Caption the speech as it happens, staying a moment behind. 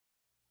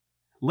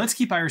Let's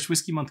keep Irish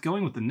Whiskey Month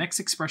going with the next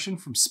expression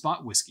from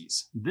Spot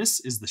Whiskeys. This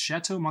is the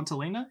Chateau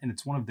Montelena, and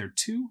it's one of their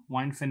 2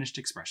 wine-finished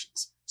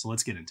expressions. So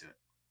let's get into it.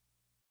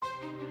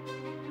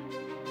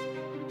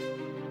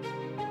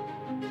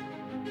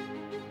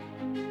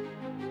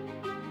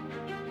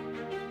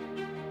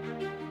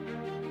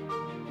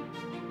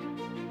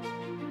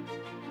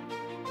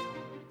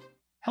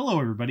 Hello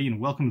everybody,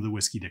 and welcome to the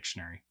Whiskey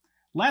Dictionary.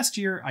 Last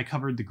year I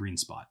covered the green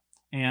spot,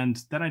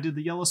 and then I did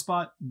the yellow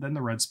spot, then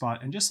the red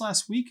spot, and just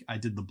last week I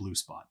did the blue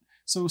spot.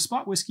 So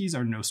Spot Whiskeys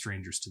are no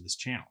strangers to this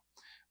channel.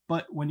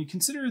 But when you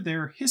consider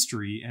their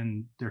history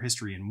and their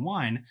history in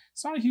wine,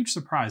 it's not a huge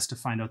surprise to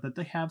find out that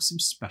they have some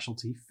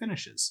specialty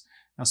finishes.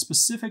 Now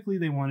specifically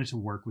they wanted to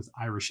work with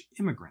Irish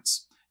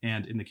immigrants,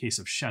 and in the case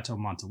of Chateau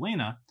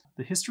Montelena,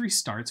 the history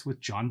starts with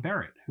John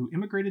Barrett, who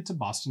immigrated to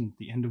Boston at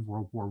the end of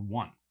World War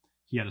I.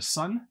 He had a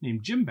son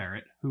named Jim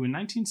Barrett, who in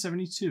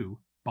 1972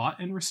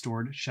 bought and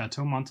restored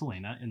Chateau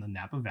Montelena in the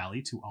Napa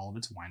Valley to all of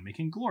its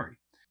winemaking glory.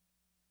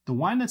 The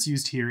wine that's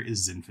used here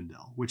is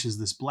Zinfendel, which is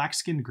this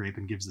black-skinned grape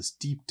and gives this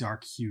deep,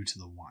 dark hue to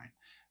the wine.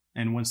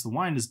 And once the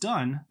wine is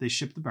done, they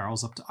ship the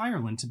barrels up to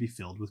Ireland to be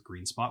filled with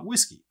green spot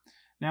whiskey.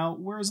 Now,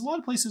 whereas a lot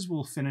of places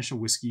will finish a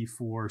whiskey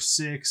for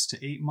 6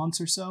 to 8 months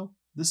or so,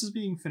 this is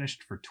being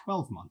finished for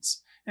 12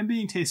 months and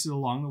being tasted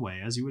along the way,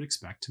 as you would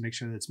expect, to make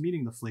sure that it's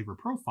meeting the flavor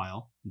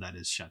profile that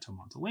is Chateau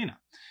Montelena.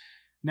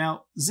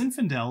 Now,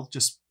 Zinfendel,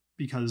 just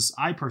because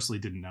I personally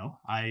didn't know,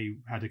 I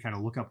had to kind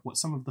of look up what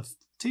some of the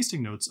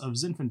tasting notes of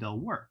Zinfendel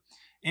were.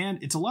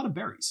 And it's a lot of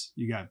berries.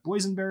 You got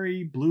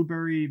boysenberry,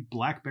 blueberry,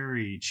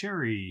 blackberry,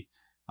 cherry,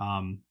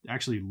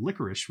 actually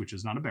licorice, which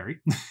is not a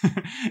berry,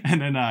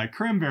 and then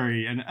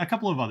cranberry, and a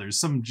couple of others,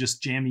 some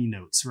just jammy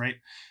notes, right?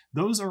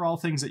 Those are all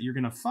things that you're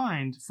going to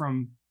find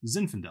from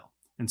Zinfendel,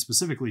 and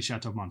specifically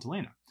Chateau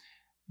Montelena.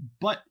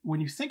 But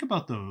when you think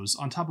about those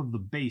on top of the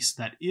base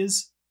that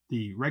is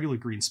the regular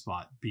green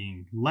spot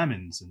being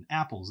lemons and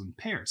apples and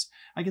pears,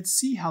 I could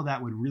see how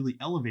that would really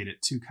elevate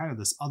it to kind of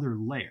this other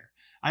layer.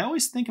 I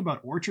always think about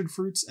orchard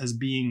fruits as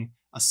being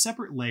a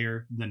separate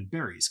layer than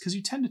berries, because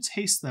you tend to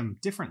taste them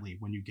differently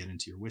when you get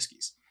into your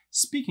whiskeys.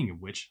 Speaking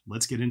of which,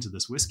 let's get into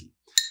this whiskey.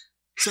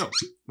 So,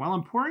 while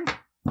I'm pouring,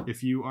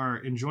 if you are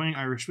enjoying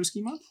Irish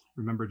Whiskey Month,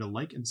 remember to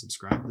like and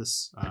subscribe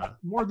this,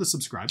 more than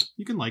subscribe.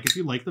 You can like if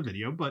you like the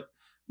video, but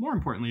more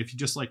importantly, if you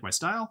just like my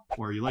style,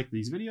 or you like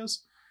these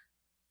videos,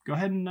 go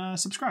ahead and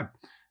subscribe.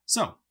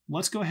 So,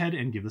 let's go ahead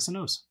and give this a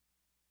nose.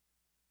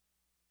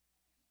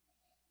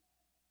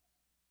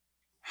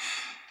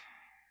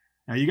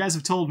 Now, you guys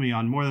have told me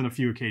on more than a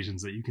few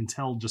occasions that you can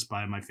tell just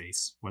by my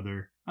face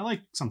whether I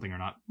like something or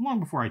not, long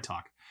before I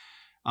talk,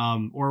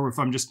 or if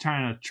I'm just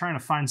trying to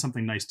find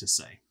something nice to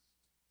say.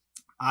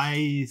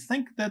 I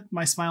think that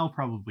my smile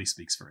probably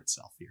speaks for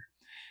itself here.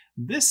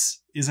 This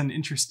is an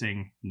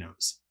interesting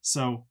nose.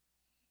 So,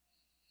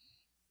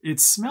 it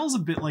smells a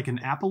bit like an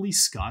appley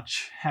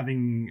scotch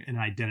having an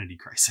identity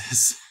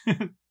crisis.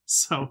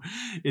 So,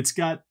 it's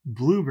got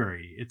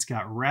blueberry, it's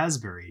got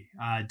raspberry,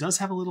 it does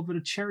have a little bit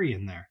of cherry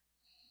in there.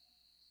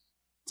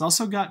 It's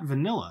also got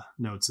vanilla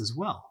notes as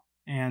well.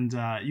 And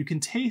you can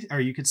taste, or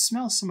you could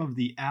smell some of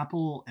the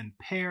apple and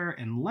pear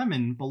and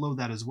lemon below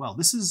that as well.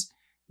 This is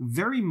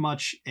very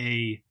much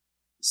a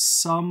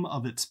sum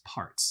of its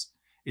parts.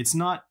 It's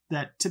not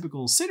that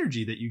typical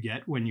synergy that you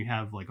get when you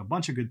have like a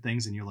bunch of good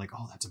things and you're like,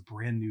 oh, that's a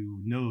brand new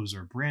nose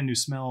or brand new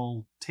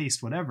smell,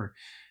 taste, whatever.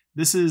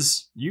 This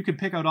is, you could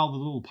pick out all the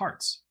little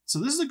parts. So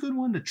this is a good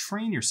one to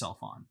train yourself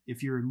on.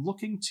 If you're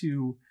looking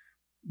to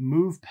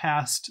move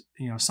past,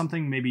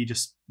 something, maybe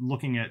just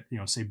looking at,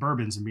 say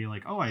bourbons and being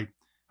like, oh, I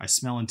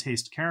smell and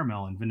taste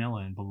caramel and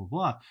vanilla and blah, blah,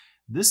 blah.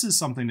 This is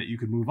something that you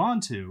could move on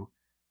to,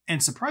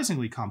 and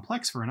surprisingly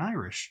complex for an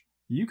Irish.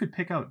 You could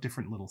pick out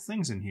different little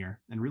things in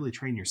here and really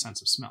train your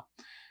sense of smell.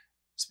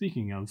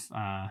 Speaking of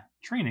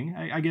training,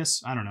 I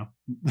guess, I don't know.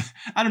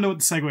 I don't know what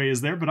the segue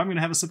is there, but I'm going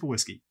to have a sip of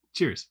whiskey.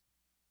 Cheers.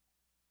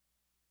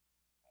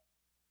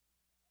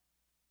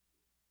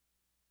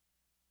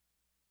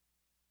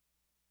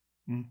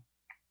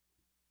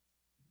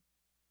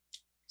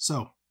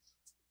 So,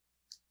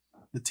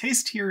 the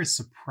taste here is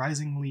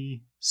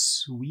surprisingly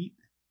sweet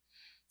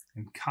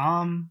and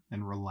calm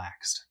and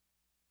relaxed.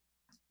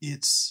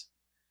 It's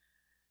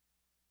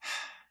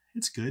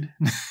good.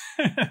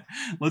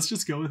 Let's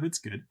just go with it's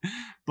good.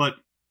 But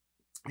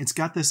it's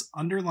got this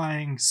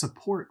underlying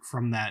support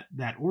from that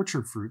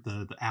orchard fruit,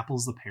 the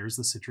apples, the pears,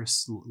 the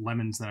citrus,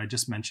 lemons that I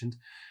just mentioned.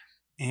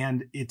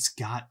 And it's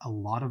got a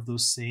lot of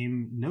those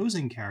same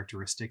nosing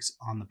characteristics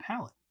on the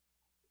palate.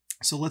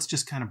 So let's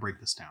just kind of break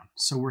this down.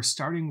 So we're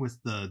starting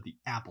with the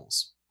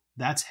apples.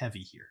 That's heavy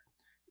here.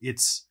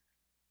 It's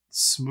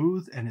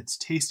smooth and it's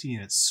tasty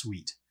and it's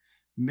sweet,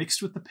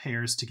 mixed with the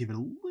pears to give it a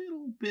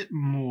little bit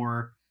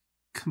more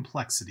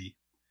complexity.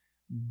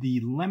 The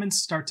lemons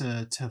start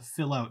to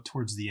fill out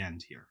towards the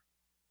end here.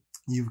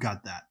 You've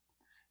got that.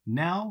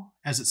 Now,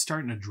 as it's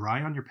starting to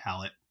dry on your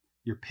palate,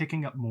 you're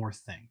picking up more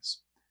things.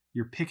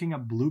 You're picking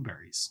up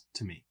blueberries,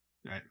 to me.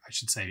 I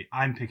should say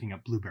I'm picking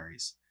up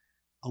blueberries.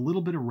 A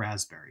little bit of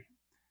raspberry.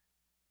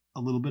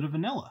 A little bit of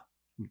vanilla.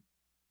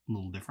 A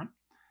little different.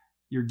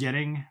 you're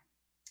getting,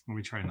 let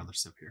me try another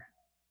sip here.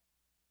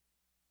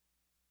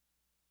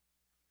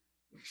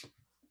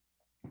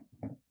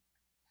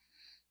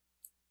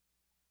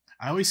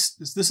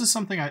 This is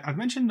something I've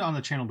mentioned on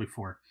the channel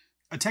before.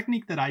 A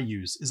technique that I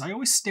use is I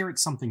always stare at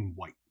something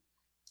white.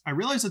 I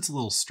realize it's a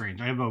little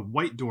strange. I have a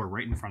white door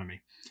right in front of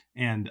me,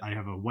 and I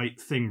have a white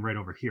thing right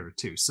over here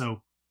too.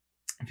 So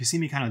if you see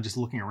me kind of just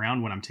looking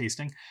around when I'm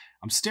tasting,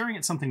 I'm staring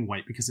at something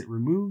white because it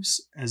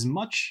removes as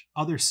much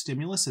other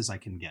stimulus as I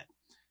can get.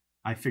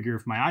 I figure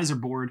if my eyes are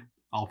bored,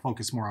 I'll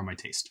focus more on my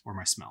taste or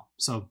my smell.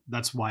 So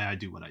that's why I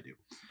do what I do.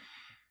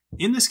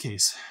 In this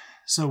case,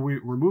 so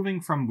we're moving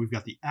from, we've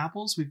got the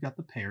apples, we've got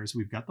the pears,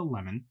 we've got the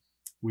lemon,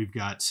 we've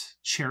got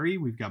cherry,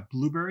 we've got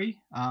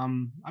blueberry.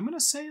 I'm going to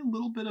say a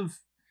little bit of,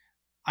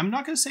 I'm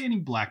not going to say any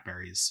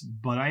blackberries,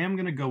 but I am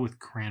going to go with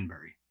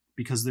cranberry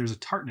because there's a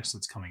tartness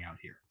that's coming out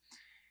here.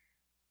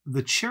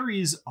 The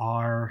cherries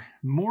are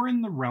more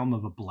in the realm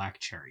of a black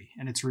cherry,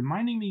 and it's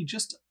reminding me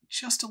just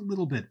a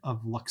little bit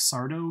of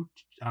Luxardo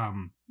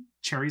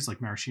cherries,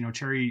 like maraschino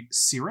cherry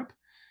syrup,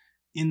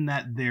 in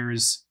that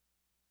there's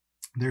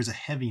a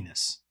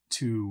heaviness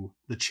to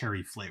the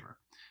cherry flavor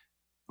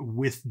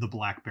with the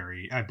black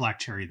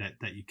cherry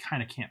that you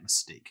kind of can't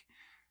mistake.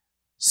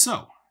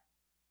 So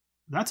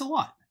that's a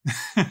lot.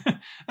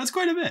 That's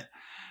quite a bit.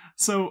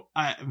 So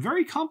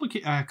very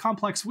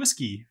complex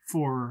whiskey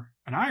for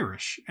an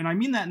Irish, and I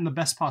mean that in the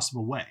best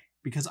possible way,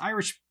 because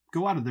Irish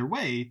go out of their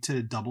way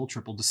to double,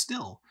 triple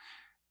distill,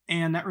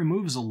 and that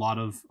removes a lot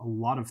of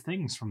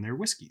things from their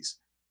whiskeys.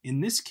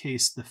 In this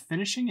case, the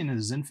finishing in a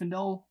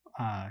Zinfendel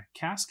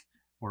cask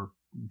or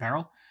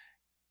barrel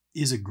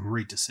is a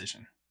great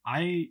decision.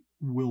 I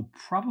will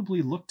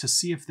probably look to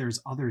see if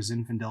there's other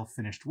Zinfendel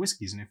finished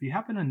whiskeys, and if you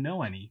happen to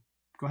know any,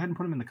 go ahead and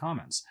put them in the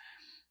comments.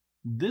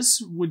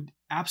 This would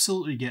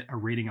absolutely get a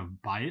rating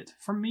of buy it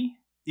from me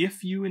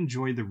if you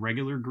enjoy the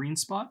regular green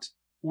spot,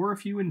 or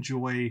if you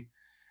enjoy,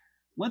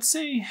 let's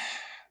say,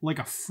 like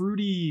a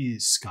fruity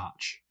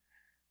scotch.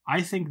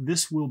 I think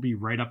this will be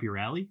right up your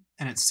alley,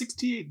 and at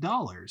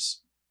 $68,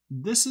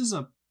 this is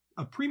a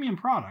premium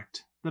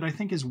product that I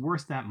think is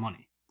worth that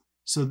money.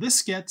 So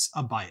this gets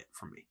a buy it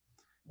from me,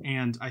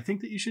 and I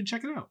think that you should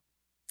check it out.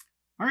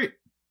 All right,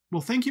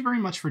 well, thank you very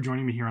much for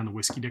joining me here on the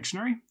Whiskey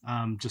Dictionary.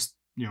 Just,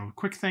 you know,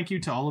 quick thank you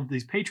to all of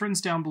these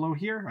patrons down below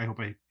here. I hope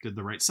I did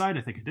the right side.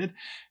 I think I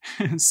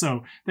did.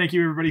 So thank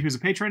you everybody who's a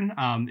patron.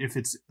 If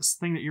it's a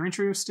thing that you're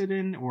interested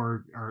in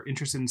or are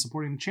interested in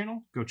supporting the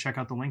channel, go check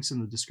out the links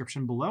in the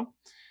description below.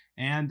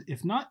 And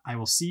if not, I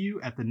will see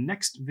you at the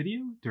next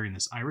video during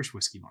this Irish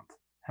Whiskey Month.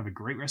 Have a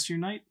great rest of your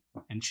night,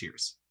 and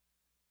cheers.